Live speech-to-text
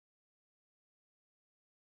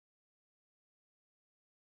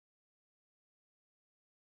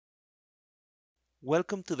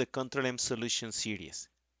Welcome to the Control-M Solution series.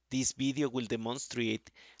 This video will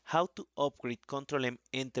demonstrate how to upgrade Control-M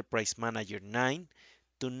Enterprise Manager 9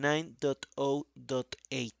 to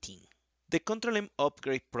 9.0.18. The Control-M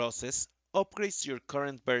upgrade process upgrades your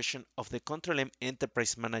current version of the Control-M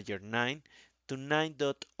Enterprise Manager 9 to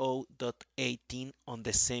 9.0.18 on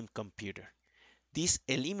the same computer. This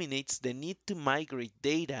eliminates the need to migrate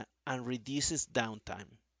data and reduces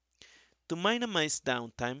downtime. To minimize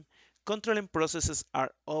downtime, Control-M processes are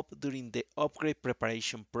up during the upgrade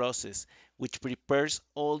preparation process, which prepares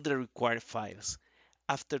all the required files.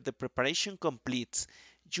 After the preparation completes,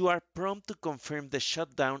 you are prompt to confirm the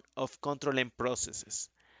shutdown of Control-M processes.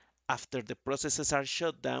 After the processes are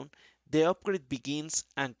shut down, the upgrade begins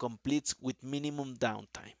and completes with minimum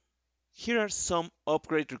downtime. Here are some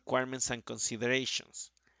upgrade requirements and considerations.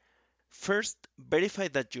 First, verify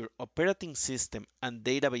that your operating system and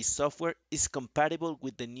database software is compatible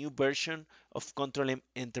with the new version of Control-M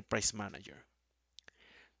Enterprise Manager.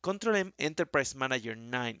 Control-M Enterprise Manager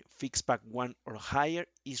 9 Fixpak 1 or higher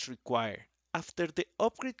is required. After the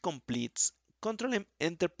upgrade completes, Control-M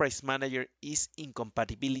Enterprise Manager is in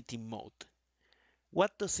compatibility mode.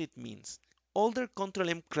 What does it mean? Older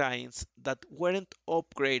Control-M clients that weren't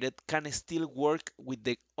upgraded can still work with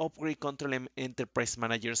the upgrade Control-M Enterprise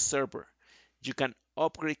Manager server. You can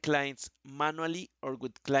upgrade clients manually or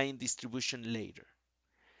with client distribution later.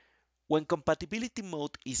 When compatibility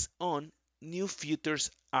mode is on, new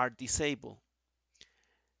features are disabled.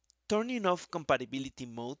 Turning off compatibility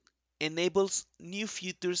mode enables new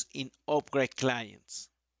features in upgrade clients.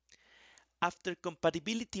 After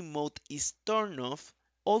compatibility mode is turned off,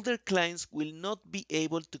 older clients will not be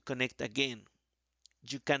able to connect again.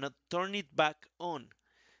 You cannot turn it back on,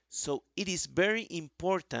 so it is very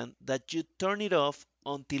important that you turn it off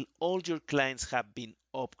until all your clients have been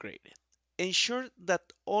upgraded. Ensure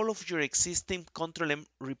that all of your existing Control-M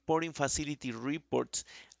reporting facility reports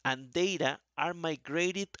and data are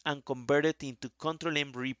migrated and converted into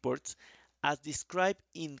Control-M reports as described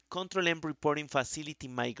in Control-M reporting facility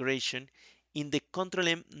migration in the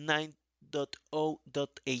Control-M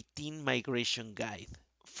 9.0.18 migration guide.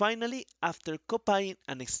 Finally, after copying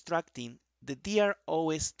and extracting the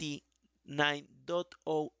DROST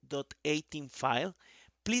 9.0.18 file,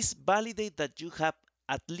 please validate that you have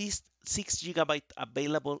at least 6 GB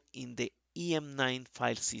available in the EM9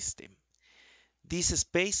 file system. This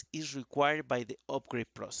space is required by the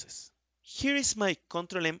upgrade process. Here is my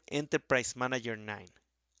Control-M Enterprise Manager 9.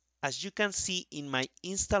 As you can see in my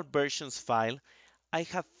install versions file, I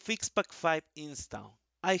have Fixpak 5 installed.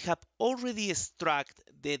 I have already extracted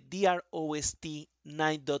the DROST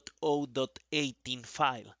 9.0.18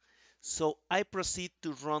 file, so I proceed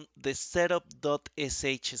to run the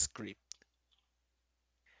setup.sh script.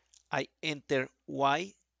 I enter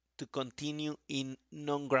Y to continue in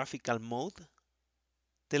non-graphical mode.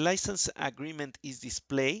 The license agreement is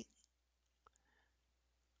displayed.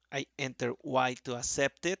 I enter Y to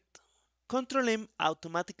accept it. Control-M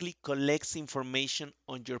automatically collects information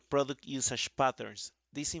on your product usage patterns.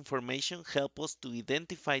 This information helps us to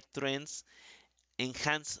identify trends,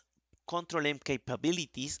 enhance Control-M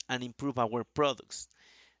capabilities, and improve our products.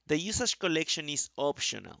 The usage collection is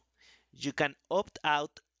optional. You can opt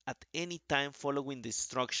out at any time following the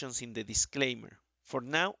instructions in the disclaimer. For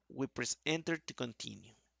now, we press enter to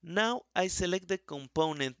continue. Now I select the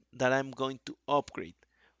component that I'm going to upgrade.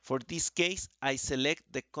 For this case, I select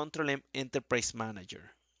the Control-M Enterprise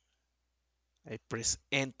Manager. I press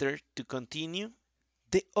enter to continue.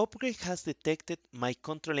 The upgrade has detected my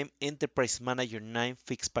Control-M Enterprise Manager 9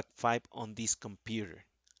 Fixpak 5 on this computer.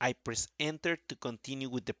 I press enter to continue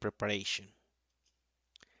with the preparation.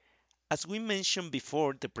 As we mentioned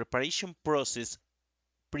before, the preparation process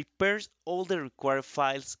prepares all the required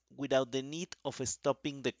files without the need of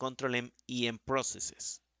stopping the Control-M EM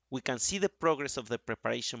processes. We can see the progress of the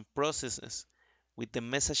preparation processes with the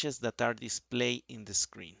messages that are displayed in the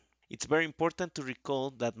screen. It's very important to recall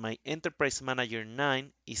that my Enterprise Manager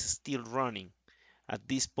 9 is still running. At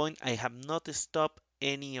this point, I have not stopped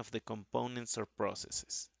any of the components or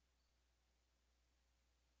processes.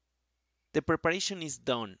 The preparation is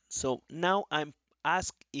done, so now I'm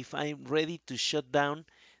asked if I'm ready to shut down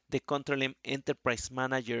the Control-M Enterprise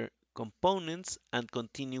Manager components and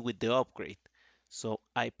continue with the upgrade. So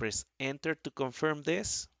I press enter to confirm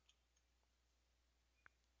this.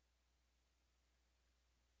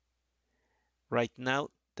 Right now,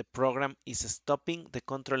 the program is stopping the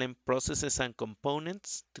Control-M processes and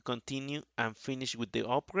components to continue and finish with the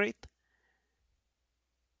upgrade.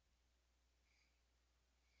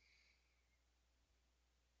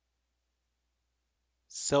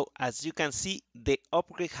 So as you can see, the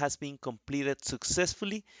upgrade has been completed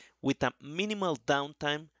successfully with a minimal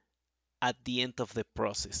downtime at the end of the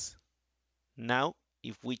process. Now,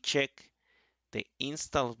 if we check the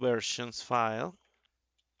install versions file,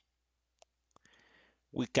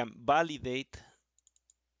 we can validate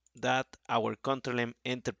that our Control-M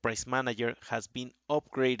Enterprise Manager has been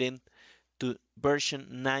upgraded to version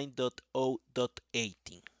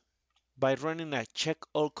 9.0.18. By running a check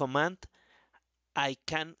all command, I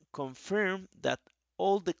can confirm that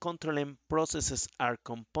all the Control-M processes or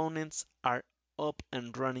components are up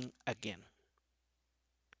and running again.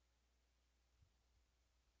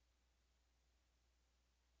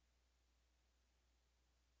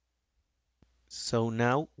 So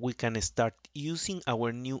now we can start using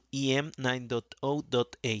our new EM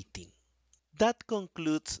 9.0.18. That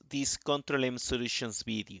concludes this Control-M Solutions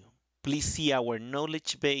video. Please see our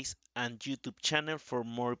knowledge base and YouTube channel for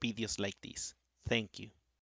more videos like this. Thank you.